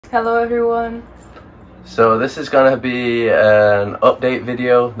Hello everyone. So this is going to be an update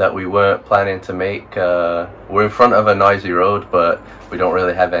video that we weren't planning to make. We're in front of a noisy road, but we don't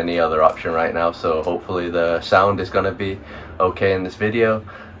really have any other option right now, so hopefully the sound is going to be okay in this video.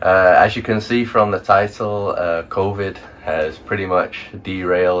 As you can see from the title, COVID has pretty much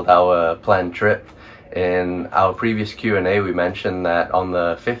derailed our planned trip. In our previous Q&A we mentioned that on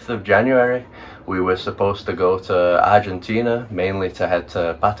the 5th of January we were supposed to go to Argentina, mainly to head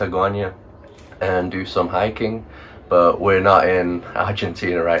to Patagonia and do some hiking, but we're not in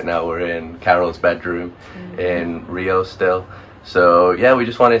Argentina right now. We're in Carol's bedroom in Rio still. So yeah, we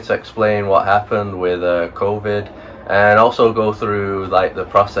just wanted to explain what happened with COVID and also go through like the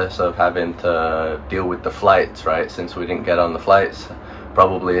process of having to deal with the flights, right? Since we didn't get on the flights,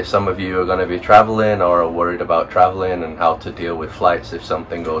 probably some of you are going to be traveling or are worried about traveling and how to deal with flights if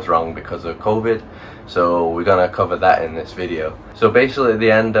something goes wrong because of COVID. So we're going to cover that in this video. So basically at the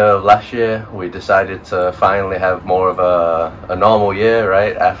end of last year we decided to finally have more of a normal year,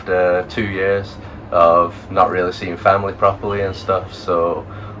 right? After 2 years of not really seeing family properly and stuff. So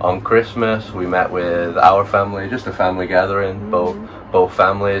on Christmas we met with our family, just a family gathering, both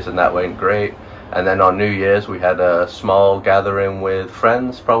families, and that went great. And then on New Year's we had a small gathering with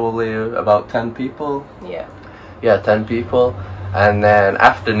friends, probably about 10 people. Yeah, 10 people. And then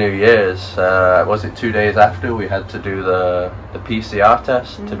after New Year's, was it 2 days after, we had to do the PCR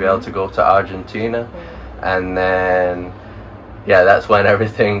test to be able to go to Argentina. And then, yeah, that's when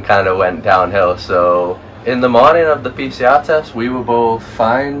everything kind of went downhill. So in the morning of the PCR test, we were both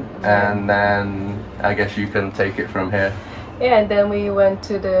fine. And then I guess you can take it from here. Yeah, and then we went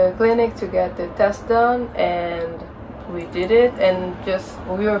to the clinic to get the test done, and we did it, and just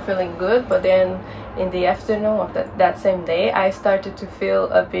we were feeling good. But then in the afternoon of that same day I started to feel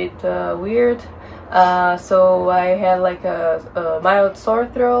a bit weird, so I had like a mild sore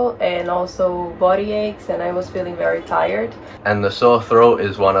throat and also body aches, and I was feeling very tired. And the sore throat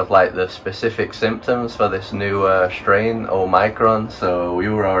is one of like the specific symptoms for this new strain, Omicron, so we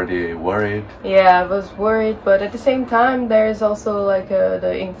were already worried. Yeah, I was worried, but at the same time there's also like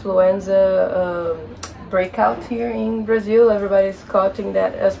the influenza breakout here in Brazil. Everybody's catching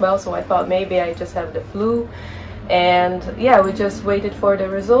that as well, so I thought maybe I just have the flu. And yeah, we just waited for the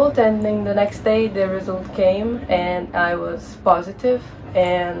result, and then the next day the result came and I was positive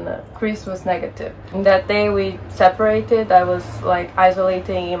and Chris was negative. And that day we separated. I was like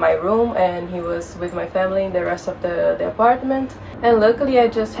isolating in my room and he was with my family in the rest of the apartment. And luckily I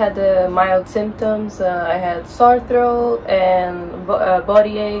just had the mild symptoms. I had sore throat and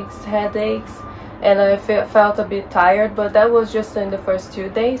body aches, headaches, and I felt a bit tired, but that was just in the first 2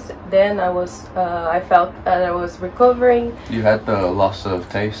 days. Then I felt that I was recovering. You had the loss of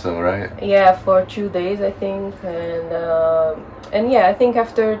taste though, right? Yeah, for 2 days I think, and yeah, I think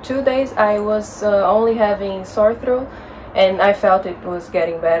after 2 days I was only having sore throat, and I felt it was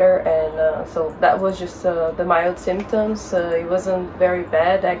getting better, and so that was just the mild symptoms. It wasn't very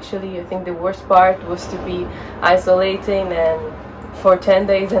bad actually. I think the worst part was to be isolating and for 10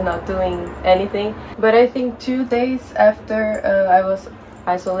 days and not doing anything. But I think 2 days after I was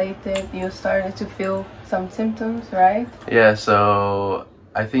isolated, you started to feel some symptoms, right? Yeah, so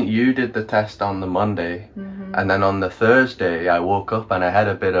I think you did the test on the Monday, and then on the Thursday I woke up and I had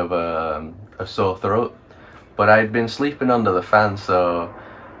a bit of a sore throat, but I'd been sleeping under the fan, so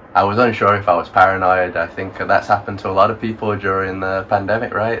I was unsure if I was paranoid. I think that's happened to a lot of people during the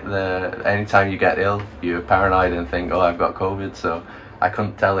pandemic, right? Anytime you get ill, you're paranoid and think, oh, I've got COVID. So I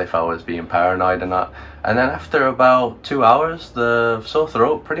couldn't tell if I was being paranoid or not. And then after about 2 hours, the sore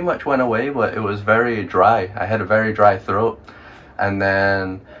throat pretty much went away, but it was very dry. I had a very dry throat. And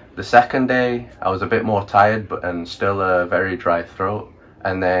then the second day, I was a bit more tired, and still a very dry throat.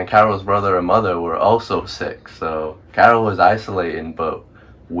 And then Carol's brother and mother were also sick. So Carol was isolating, but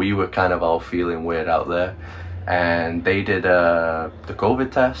we were kind of all feeling weird out there, and they did the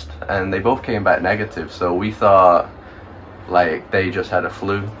COVID test and they both came back negative. So we thought like they just had a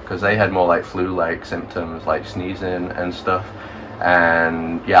flu, because they had more like flu-like symptoms like sneezing and stuff.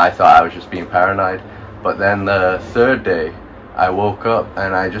 And yeah, I thought I was just being paranoid. But then the third day I woke up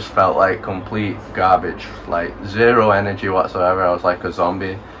and I just felt like complete garbage, like zero energy whatsoever. I was like a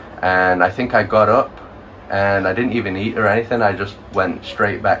zombie, and I think I got up and I didn't even eat or anything. I just went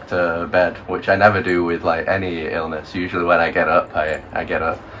straight back to bed, which I never do with like any illness. Usually when I get up, I get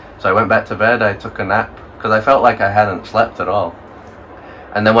up. So I went back to bed, I took a nap, because I felt like I hadn't slept at all.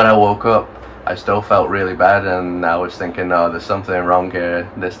 And then when I woke up, I still felt really bad, and I was thinking, no, there's something wrong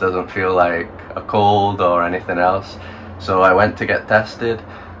here. This doesn't feel like a cold or anything else. So I went to get tested,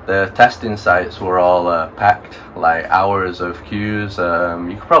 the testing sites were all packed, like hours of queues. You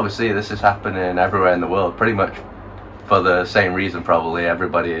can probably see this is happening everywhere in the world, pretty much for the same reason probably.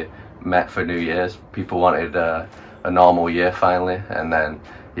 Everybody met for New Year's. People wanted a normal year finally, and then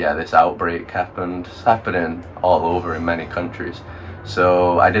yeah, this outbreak happened. It's happening all over in many countries.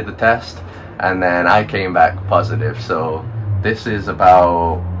 So I did the test and then I came back positive. So this is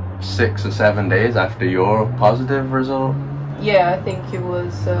about 6 or 7 days after your positive result. Yeah, I think it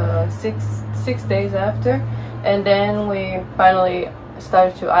was 6 days after, and then we finally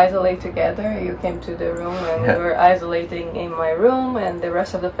started to isolate together. You came to the room and we were isolating in my room, and the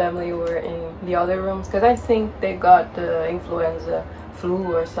rest of the family were in the other rooms because I think they got the influenza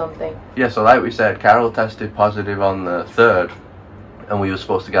flu or something. Yeah, so like we said, Carol tested positive on the 3rd and we were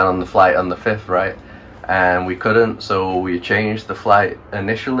supposed to get on the flight on the 5th, right? And we couldn't, so we changed the flight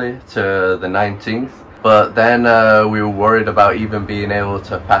initially to the 19th. But then we were worried about even being able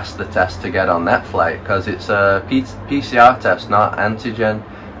to pass the test to get on that flight, because it's a PCR test, not antigen.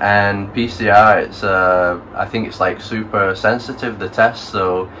 And PCR, it's I think it's like super sensitive, the test.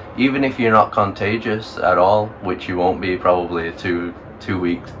 So even if you're not contagious at all, which you won't be probably two,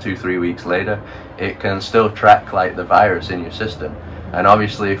 3 weeks later, it can still track like the virus in your system. And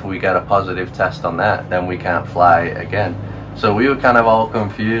obviously if we get a positive test on that, then we can't fly again. So we were kind of all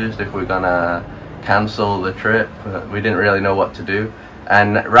confused if we're gonna cancel the trip. We didn't really know what to do.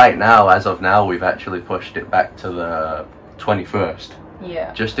 And right now, as of now, we've actually pushed it back to the 21st.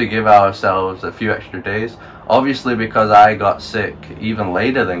 Yeah. Just to give ourselves a few extra days. Obviously because I got sick even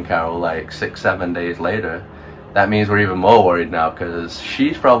later than Carol, like 6-7 days later, that means we're even more worried now, because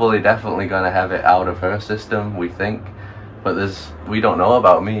she's probably definitely gonna have it out of her system, we think. But we don't know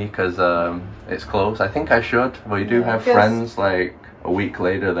about me because it's close. I think I should. We do have friends like a week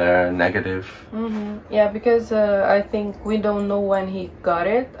later they're negative. Yeah, because I think we don't know when he got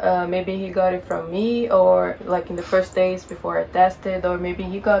it. Maybe he got it from me, or like in the first days before I tested, or maybe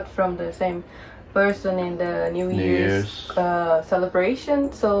he got from the same person in the New Year's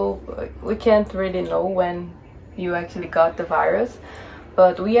celebration. So we can't really know when you actually got the virus.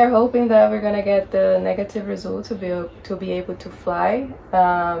 But we are hoping that we're gonna get the negative result to be able to fly,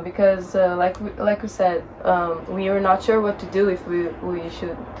 because like we said, we were not sure what to do, if we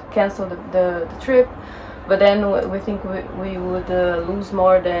should cancel the trip. But then we think we would lose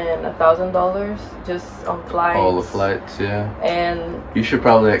more than $1,000 just on flights. All the flights, yeah. And you should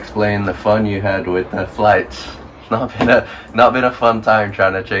probably explain the fun you had with the flights. It's not been a fun time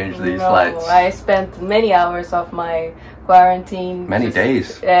trying to change these flights. I spent many hours of my quarantine, many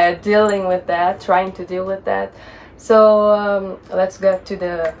days, dealing with that, trying to deal with that. So let's get to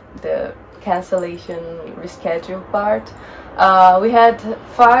the cancellation reschedule part. We had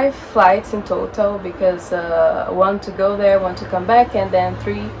 5 flights in total, because 1 to go there, 1 to come back, and then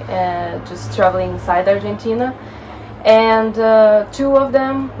 3 just traveling inside Argentina. And 2 of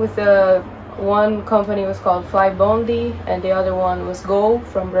them with one company was called Flybondi, and the other one was Gol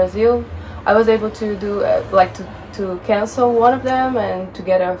from Brazil. I was able to do to cancel one of them and to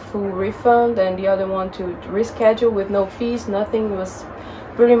get a full refund, and the other one to reschedule with no fees, nothing. It was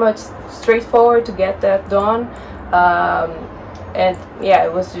pretty much straightforward to get that done. And yeah,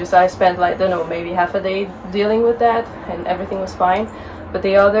 it was just, I spent like, I don't know, maybe half a day dealing with that, and everything was fine. But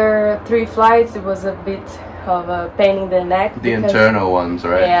the other 3 flights, it was a bit of a pain in the neck. The internal ones,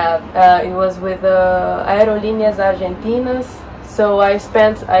 right? Yeah, it was with Aerolíneas Argentinas. So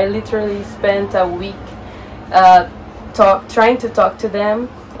I literally spent a week trying to talk to them,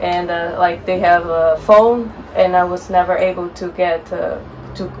 and like they have a phone, and I was never able to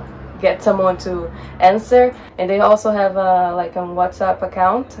get someone to answer. And they also have like a WhatsApp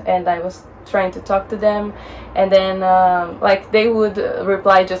account, and I was trying to talk to them, and then like they would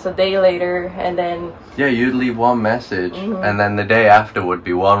reply just a day later, and then yeah, you'd leave one message, and then the day after would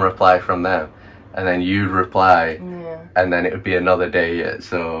be one reply from them, and then you'd reply, and then it would be another day yet.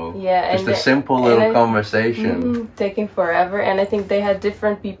 So yeah, just a simple little conversation taking forever. And I think they had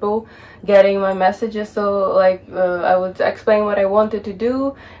different people getting my messages, so like I would explain what I wanted to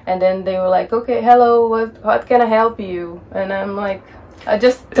do, and then they were like, okay, hello, what can I help you? And I'm like, I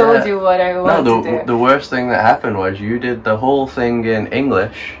just told you what I wanted to do. The worst thing that happened was you did the whole thing in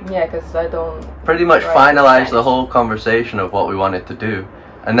English. Yeah, because I don't pretty much finalize the whole conversation of what we wanted to do.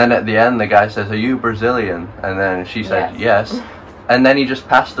 And then at the end, the guy says, are you Brazilian? And then she said, yes. And then he just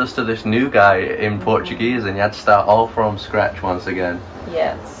passed us to this new guy in Portuguese, and you had to start all from scratch once again.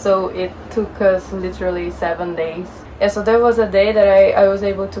 Yeah, so it took us literally 7 days. Yeah, so there was a day that I was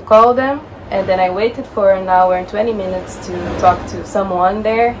able to call them, and then I waited for an hour and 20 minutes to talk to someone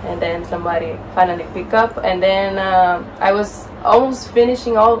there, and then somebody finally picked up, and then I was almost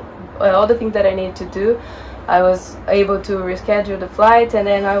finishing all the things that I needed to do. I was able to reschedule the flight, and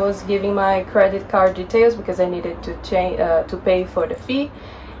then I was giving my credit card details because I needed to change to pay for the fee.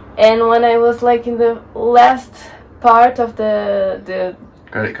 And when I was like in the last part of the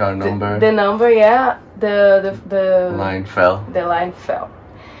credit card number, the number, yeah, the line fell. The line fell.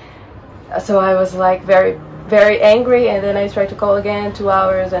 So I was like very, very angry, and then I tried to call again, 2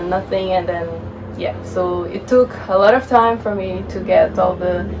 hours and nothing, and then yeah, so it took a lot of time for me to get all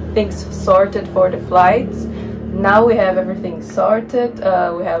the things sorted for the flights. Now we have everything sorted.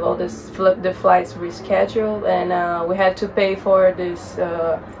 We have all the flights rescheduled, and we had to pay for this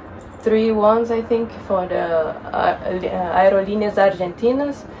 3 ones, I think, for the Aerolíneas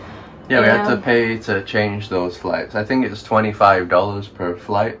Argentinas. Yeah, we had to pay to change those flights. I think it's $25 per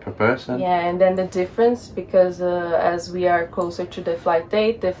flight per person. Yeah, and then the difference, because as we are closer to the flight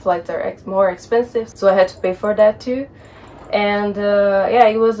date, the flights are more expensive, so I had to pay for that too. And yeah,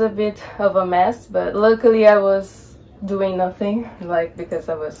 it was a bit of a mess, but luckily I was doing nothing, like, because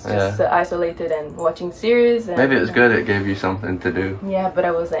I was just isolated and watching series. And, maybe it was good, it gave you something to do. Yeah, but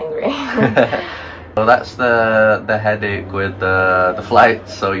I was angry. Well, that's the headache with the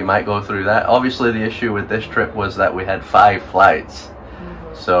flights, so you might go through that. Obviously the issue with this trip was that we had 5 flights.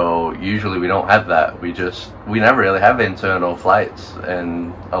 So usually we don't have that. We never really have internal flights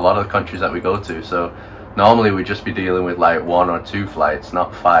in a lot of the countries that we go to. So normally we'd just be dealing with like 1 or 2 flights,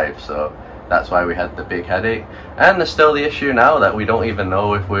 not 5. So that's why we had the big headache. And there's still the issue now that we don't even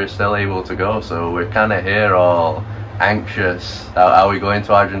know if we're still able to go. So we're kind of here all anxious. Are we going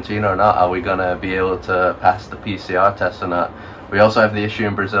to Argentina or not? Are we gonna be able to pass the PCR test or not? We also have the issue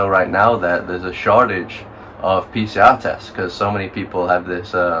in Brazil right now that there's a shortage of PCR tests because so many people have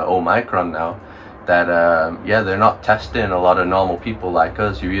this Omicron now that yeah, they're not testing a lot of normal people like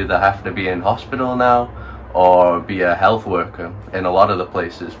us. You either have to be in hospital now or be a health worker in a lot of the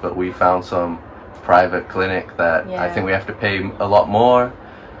places, but we found some private clinic that I think we have to pay a lot more,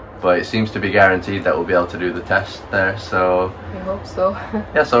 but it seems to be guaranteed that we'll be able to do the test there, so I hope so.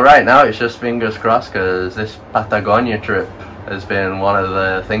 yeah, so right now it's just fingers crossed, because this Patagonia trip has been one of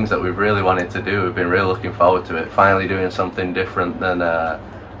the things that we've really wanted to do. We've been really looking forward to it, finally doing something different than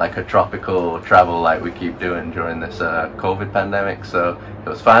like a tropical travel like we keep doing during this COVID pandemic. So it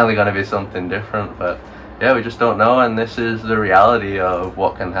was finally going to be something different, but yeah, we just don't know, and this is the reality of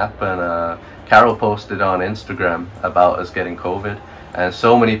what can happen. Carol posted on Instagram about us getting COVID, and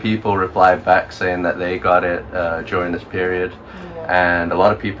so many people replied back saying that they got it during this period. And a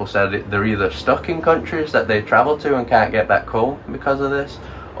lot of people said they're either stuck in countries that they travel to and can't get back home because of this,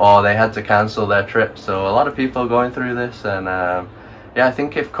 or they had to cancel their trip. So a lot of people are going through this, and yeah, I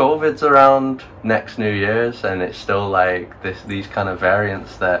think if COVID's around next New Year's and it's still like these kind of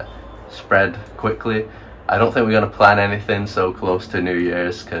variants that spread quickly, I don't think we're going to plan anything so close to New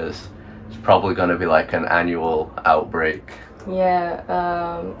Year's, because it's probably going to be like an annual outbreak. Yeah,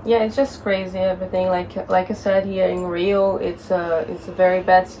 yeah, it's just crazy, everything. Like I said, here in Rio, it's a very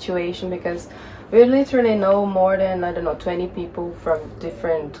bad situation, because we literally know more than, I don't know, 20 people from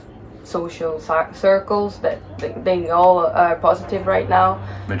different social circles that they all are positive right now.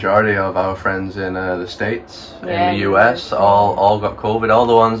 Majority of our friends in the States, in the US, all got COVID. All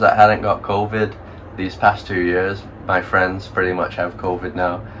the ones that hadn't got COVID these past 2 years, my friends pretty much have COVID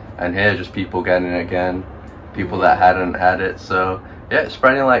now. And here, just people getting it again, people that hadn't had it. So yeah, it's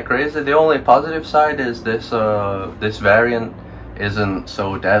spreading like crazy. The only positive side is this this variant isn't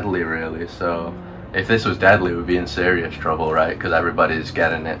so deadly, really. So if this was deadly, we'd be in serious trouble, right? Because everybody's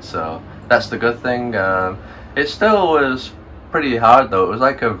getting it. So that's the good thing. It still was pretty hard though. It was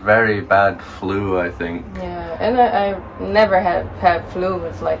like a very bad flu, I think. Yeah, and I never had flu.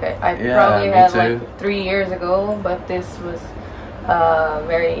 It's like I probably had like 3 years ago, but this was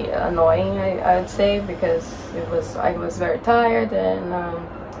very annoying, I'd say, because I was very tired and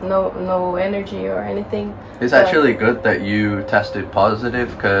no energy or anything. It's actually good that you tested positive,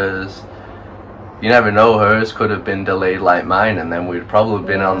 because you never know, hers could have been delayed like mine, and then we'd probably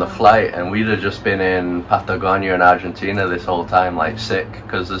been on the flight and we'd have just been in Patagonia in Argentina this whole time, like sick,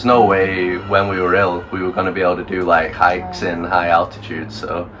 because there's no way when we were ill we were going to be able to do like hikes in high altitude.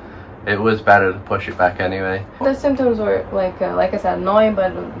 So it was better to push it back anyway. The symptoms were like I said, annoying,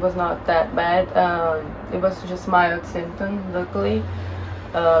 but it was not that bad. It was just mild symptoms, luckily,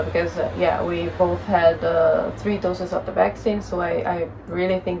 because yeah, we both had 3 doses of the vaccine, so I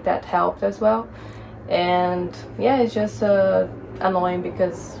really think that helped as well. And yeah, it's just annoying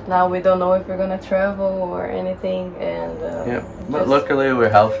because now we don't know if we're gonna travel or anything, and yeah, but luckily we're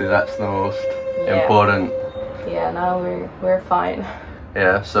healthy. That's the most important. Yeah, now we're fine.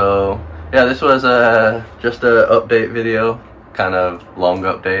 Yeah, so yeah, this was just a update video, kind of long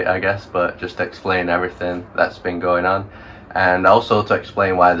update I guess, but just to explain everything that's been going on, and also to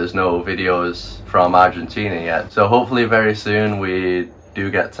explain why there's no videos from Argentina yet. So hopefully very soon we do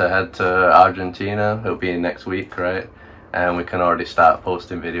get to head to Argentina. It'll be next week, right? And we can already start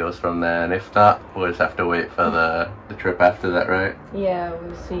posting videos from there, and if not, we'll just have to wait for the trip after that, right? Yeah,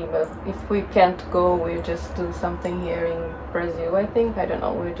 we'll see, but if we can't go, we'll just do something here in Brazil, I think. I don't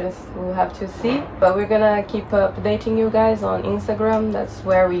know, we'll have to see. But we're gonna keep updating you guys on Instagram. That's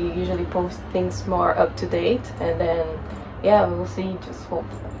where we usually post things more up to date, and then yeah, we'll see. Just hope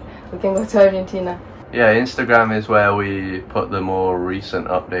we can go to Argentina. Yeah, Instagram is where we put the more recent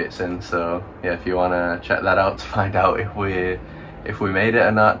updates in, so yeah, if you want to check that out to find out if we made it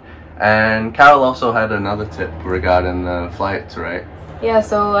or not. And Carol also had another tip regarding the flights, right? Yeah,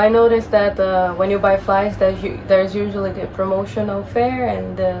 so I noticed that when you buy flights, there's usually the promotional fare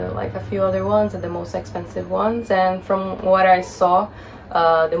and like a few other ones, and the most expensive ones. And from what I saw,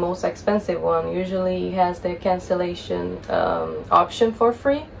 the most expensive one usually has the cancellation option for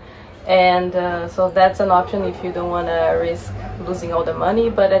free. And so that's an option if you don't want to risk losing all the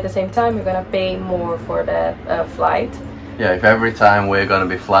money, but at the same time you're gonna pay more for that flight. Yeah, if every time we're gonna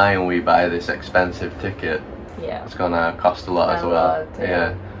be flying we buy this expensive ticket, yeah, it's gonna cost a lot as well.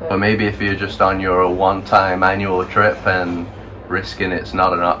 Yeah, but but maybe if you're just on your one-time annual trip and risking it's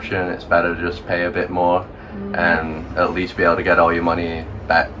not an option, it's better to just pay a bit more and at least be able to get all your money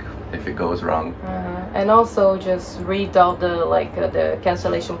back if it goes wrong. And also just read all the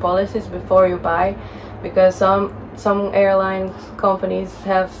cancellation policies before you buy, because some airline companies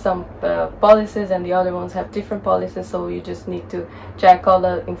have some policies and the other ones have different policies, so you just need to check all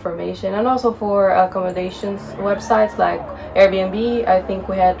the information. And also for accommodations websites like Airbnb, I think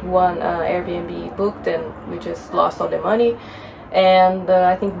we had one Airbnb booked and we just lost all the money. And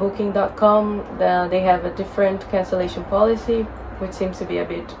I think booking.com, they have a different cancellation policy, which seems to be a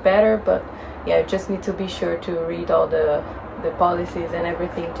bit better. But yeah, you just need to be sure to read all the policies and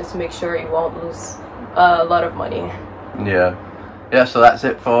everything, just make sure you won't lose a lot of money. Yeah, so that's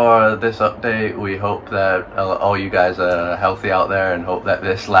it for this update. We hope that all you guys are healthy out there, and hope that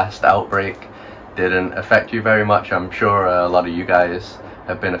this last outbreak didn't affect you very much. I'm sure a lot of you guys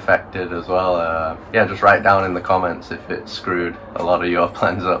have been affected as well. Yeah, just write down in the comments if it screwed a lot of your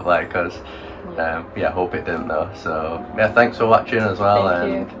plans up like us. Yeah, hope it didn't though. So yeah, thanks for watching as well.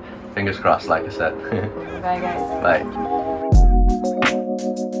 Thank you. Fingers crossed, like I said. Bye guys. Bye.